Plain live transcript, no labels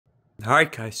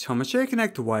Alright guys, so I'm going to show you how to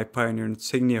connect the Wi-Fi on your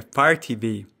Insignia Fire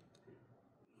TV.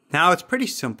 Now it's pretty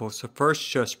simple, so first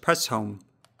just press home.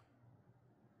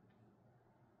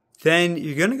 Then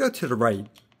you're going to go to the right.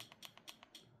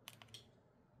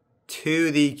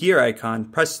 To the gear icon,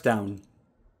 press down.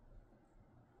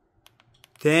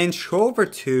 Then scroll over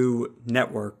to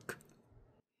Network.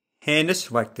 And just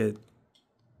select it.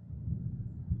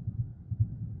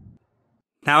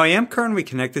 Now I am currently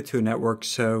connected to a network,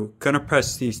 so gonna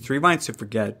press these 3 lines to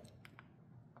forget.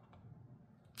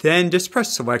 Then just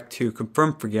press select to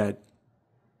confirm forget.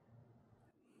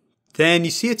 Then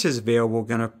you see it says available,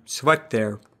 gonna select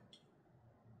there.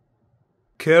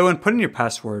 Go and put in your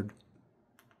password.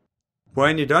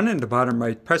 When you're done in the bottom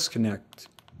right, press connect.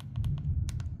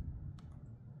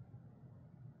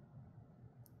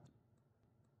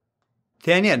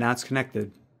 Then yeah, now it's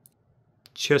connected.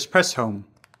 Just press home.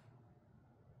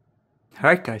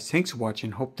 Alright guys, thanks for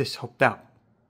watching. Hope this helped out.